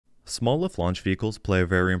Small lift launch vehicles play a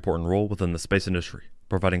very important role within the space industry,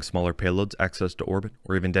 providing smaller payloads access to orbit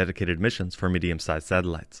or even dedicated missions for medium-sized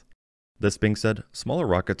satellites. This being said, smaller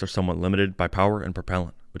rockets are somewhat limited by power and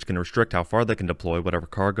propellant, which can restrict how far they can deploy whatever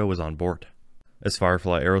cargo is on board. As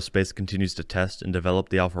Firefly Aerospace continues to test and develop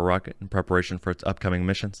the Alpha rocket in preparation for its upcoming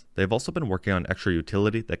missions, they've also been working on extra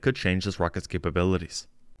utility that could change this rocket's capabilities.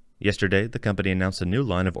 Yesterday, the company announced a new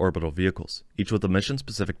line of orbital vehicles, each with a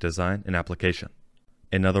mission-specific design and application.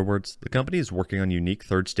 In other words, the company is working on unique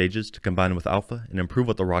third stages to combine with Alpha and improve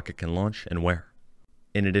what the rocket can launch and where.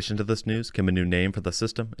 In addition to this news came a new name for the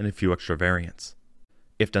system and a few extra variants.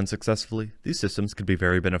 If done successfully, these systems could be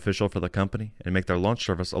very beneficial for the company and make their launch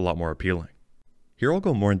service a lot more appealing. Here I'll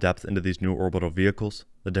go more in depth into these new orbital vehicles,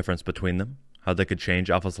 the difference between them, how they could change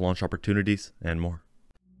Alpha's launch opportunities, and more.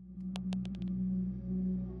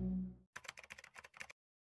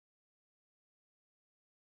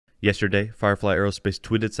 Yesterday, Firefly Aerospace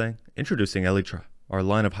tweeted saying, "Introducing Elytra, our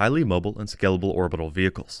line of highly mobile and scalable orbital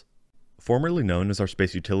vehicles." Formerly known as our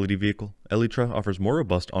space utility vehicle, Elytra offers more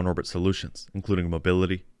robust on-orbit solutions, including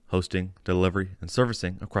mobility, hosting, delivery, and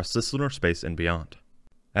servicing across cislunar space and beyond.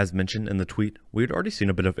 As mentioned in the tweet, we had already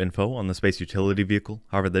seen a bit of info on the space utility vehicle,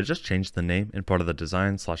 however they just changed the name and part of the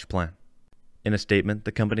design/plan. In a statement,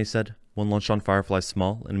 the company said, when launched on Firefly's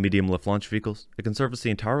small and medium lift launch vehicles, it can service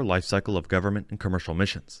the entire life cycle of government and commercial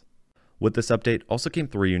missions. With this update also came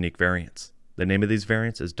 3 unique variants. The name of these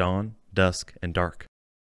variants is Dawn, Dusk, and Dark.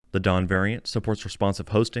 The Dawn variant supports responsive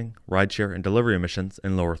hosting, rideshare, and delivery missions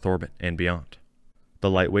in low Earth orbit and beyond.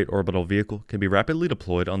 The lightweight orbital vehicle can be rapidly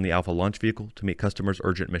deployed on the Alpha launch vehicle to meet customers'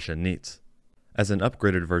 urgent mission needs. As an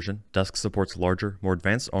upgraded version, Dusk supports larger, more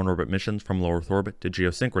advanced on-orbit missions from low Earth orbit to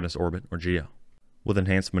geosynchronous orbit or GEO. With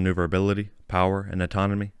enhanced maneuverability, power, and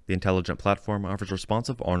autonomy, the intelligent platform offers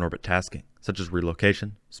responsive on-orbit tasking, such as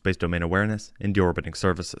relocation, space domain awareness, and deorbiting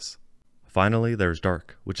services. Finally, there's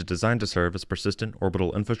Dark, which is designed to serve as persistent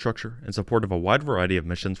orbital infrastructure in support of a wide variety of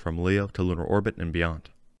missions from LEO to lunar orbit and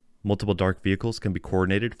beyond. Multiple Dark vehicles can be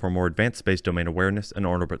coordinated for more advanced space domain awareness and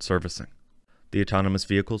on-orbit servicing. The autonomous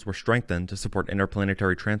vehicles were strengthened to support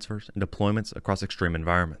interplanetary transfers and deployments across extreme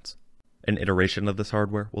environments. An iteration of this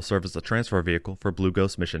hardware will serve as the transfer vehicle for Blue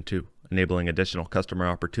Ghost Mission 2, enabling additional customer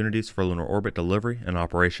opportunities for lunar orbit delivery and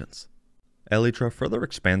operations. Elytra further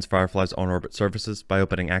expands Firefly's on-orbit services by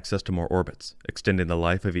opening access to more orbits, extending the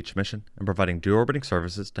life of each mission, and providing deorbiting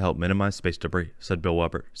services to help minimize space debris, said Bill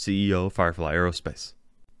Weber, CEO of Firefly Aerospace.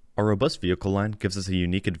 Our robust vehicle line gives us a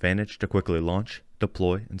unique advantage to quickly launch,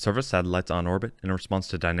 deploy, and service satellites on orbit in response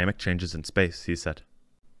to dynamic changes in space, he said.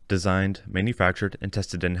 Designed, manufactured, and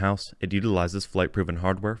tested in-house, it utilizes flight-proven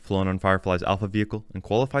hardware flown on Firefly's Alpha vehicle and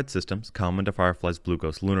qualified systems common to Firefly's Blue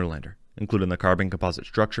Ghost lunar lander, including the carbon composite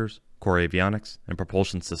structures, core avionics, and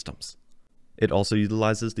propulsion systems. It also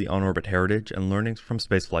utilizes the on-orbit heritage and learnings from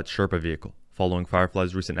Spaceflight's Sherpa vehicle, following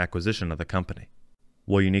Firefly's recent acquisition of the company.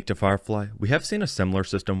 While unique to Firefly, we have seen a similar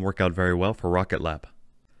system work out very well for Rocket Lab.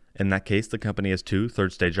 In that case, the company has 2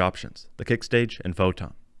 third-stage options, the Kick Stage and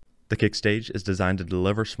Photon. The Kick Stage is designed to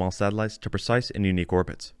deliver small satellites to precise and unique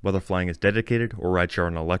orbits, whether flying as dedicated or rideshare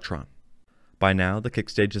on Electron. By now, the Kick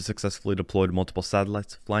Stage has successfully deployed multiple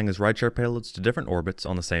satellites, flying as rideshare payloads to different orbits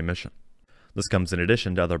on the same mission. This comes in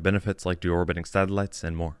addition to other benefits like deorbiting satellites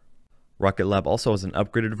and more. Rocket Lab also has an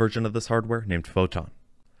upgraded version of this hardware named Photon.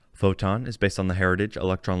 Photon is based on the heritage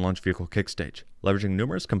Electron launch vehicle Kick Stage, leveraging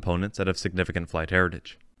numerous components that have significant flight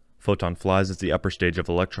heritage. Photon flies as the upper stage of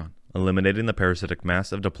Electron, eliminating the parasitic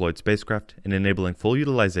mass of deployed spacecraft and enabling full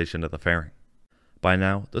utilization of the fairing. By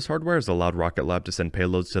now, this hardware has allowed Rocket Lab to send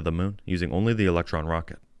payloads to the moon using only the Electron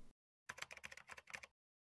rocket.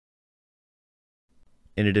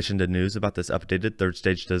 In addition to news about this updated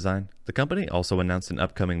third-stage design, the company also announced an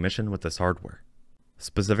upcoming mission with this hardware.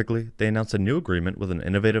 Specifically, they announced a new agreement with an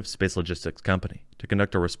innovative space logistics company to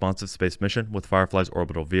conduct a responsive space mission with Firefly's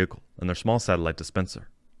orbital vehicle and their small satellite dispenser.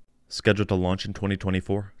 Scheduled to launch in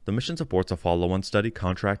 2024, the mission supports a follow-on study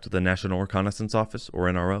contract with the National Reconnaissance Office, or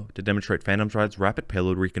NRO, to demonstrate Phantom's Ride's rapid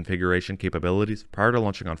payload reconfiguration capabilities prior to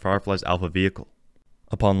launching on Firefly's Alpha vehicle.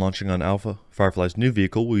 Upon launching on Alpha, Firefly's new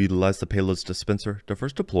vehicle will utilize the payload's dispenser to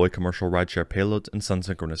first deploy commercial rideshare payloads in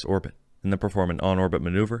sun-synchronous orbit, and then perform an on-orbit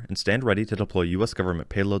maneuver and stand ready to deploy U.S. government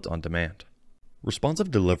payloads on demand. Responsive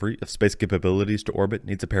delivery of space capabilities to orbit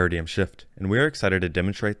needs a paradigm shift, and we are excited to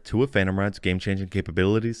demonstrate 2 of Phantom Ride's game-changing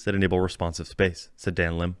capabilities that enable responsive space, said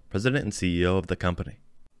Dan Lim, president and CEO of the company.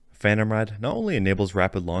 Phantom Ride not only enables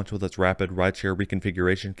rapid launch with its rapid rideshare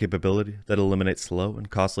reconfiguration capability that eliminates slow and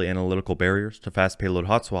costly analytical barriers to fast payload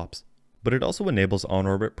hot swaps, but it also enables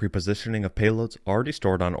on-orbit prepositioning of payloads already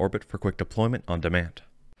stored on orbit for quick deployment on demand.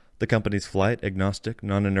 The company's flight-agnostic,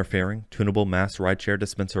 non-interfering, tunable mass rideshare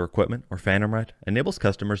dispenser equipment, or Phantom Ride, enables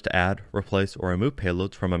customers to add, replace, or remove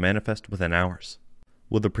payloads from a manifest within hours.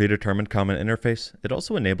 With a predetermined common interface, it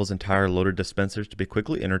also enables entire loaded dispensers to be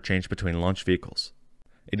quickly interchanged between launch vehicles.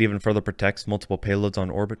 It even further protects multiple payloads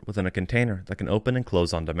on orbit within a container that can open and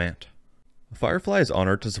close on demand. Firefly is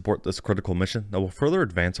honored to support this critical mission that will further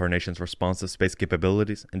advance our nation's responsive space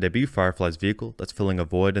capabilities and debut Firefly's vehicle that's filling a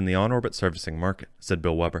void in the on-orbit servicing market, said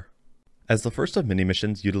Bill Weber. As the first of many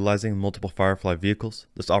missions utilizing multiple Firefly vehicles,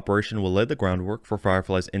 this operation will lay the groundwork for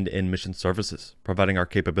Firefly's end-to-end mission services, providing our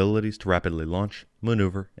capabilities to rapidly launch,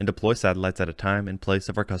 maneuver, and deploy satellites at a time and place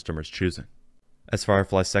of our customers' choosing. As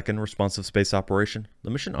Firefly's second responsive space operation,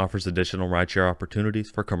 the mission offers additional rideshare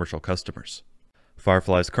opportunities for commercial customers.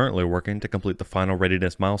 Firefly is currently working to complete the final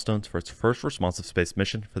readiness milestones for its first responsive space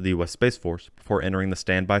mission for the U.S. Space Force before entering the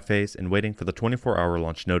standby phase and waiting for the 24-hour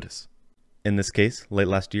launch notice. In this case, late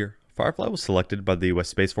last year, Firefly was selected by the U.S.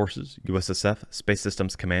 Space Force's USSF Space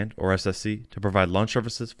Systems Command, or SSC, to provide launch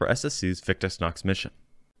services for SSC's Victus-Nox mission.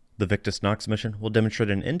 The Victus-Nox mission will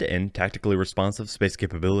demonstrate an end-to-end tactically responsive space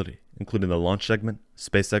capability, including the launch segment,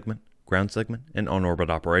 space segment, ground segment, and on-orbit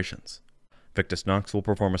operations. Victus-Nox will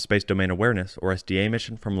perform a Space Domain Awareness, or SDA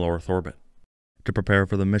mission from low Earth orbit. To prepare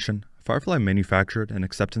for the mission, Firefly manufactured and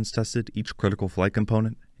acceptance tested each critical flight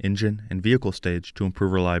component, engine, and vehicle stage to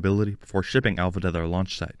improve reliability before shipping Alpha to their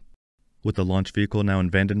launch site. With the launch vehicle now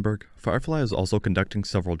in Vandenberg, Firefly is also conducting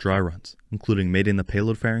several dry runs, including mating the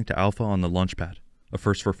payload fairing to Alpha on the launch pad, a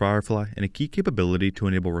first for Firefly and a key capability to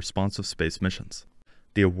enable responsive space missions.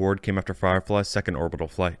 The award came after Firefly's second orbital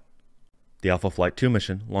flight. The Alpha Flight 2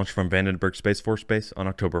 mission launched from Vandenberg Space Force Base on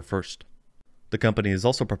October 1st. The company is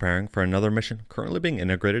also preparing for another mission currently being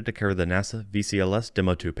integrated to carry the NASA VCLS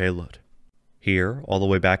Demo 2 payload. Here, all the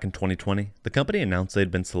way back in 2020, the company announced they had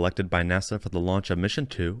been selected by NASA for the launch of Mission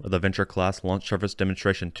 2 of the Venture-class Launch Service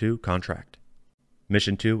Demonstration 2 contract.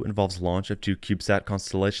 Mission 2 involves launch of 2 CubeSat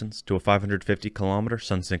constellations to a 550-kilometer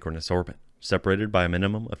sun-synchronous orbit, separated by a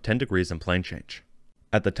minimum of 10 degrees in plane change.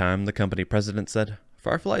 At the time, the company president said,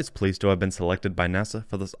 "Firefly is pleased to have been selected by NASA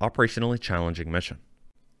for this operationally challenging mission.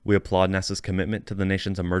 We applaud NASA's commitment to the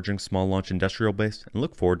nation's emerging small launch industrial base and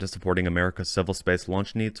look forward to supporting America's civil space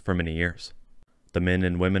launch needs for many years. The men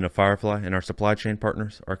and women of Firefly and our supply chain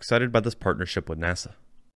partners are excited by this partnership with NASA."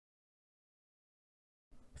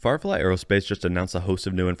 Firefly Aerospace just announced a host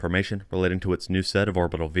of new information relating to its new set of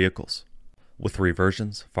orbital vehicles. With 3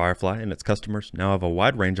 versions, Firefly and its customers now have a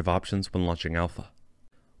wide range of options when launching Alpha.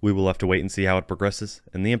 We will have to wait and see how it progresses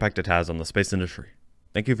and the impact it has on the space industry.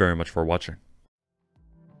 Thank you very much for watching.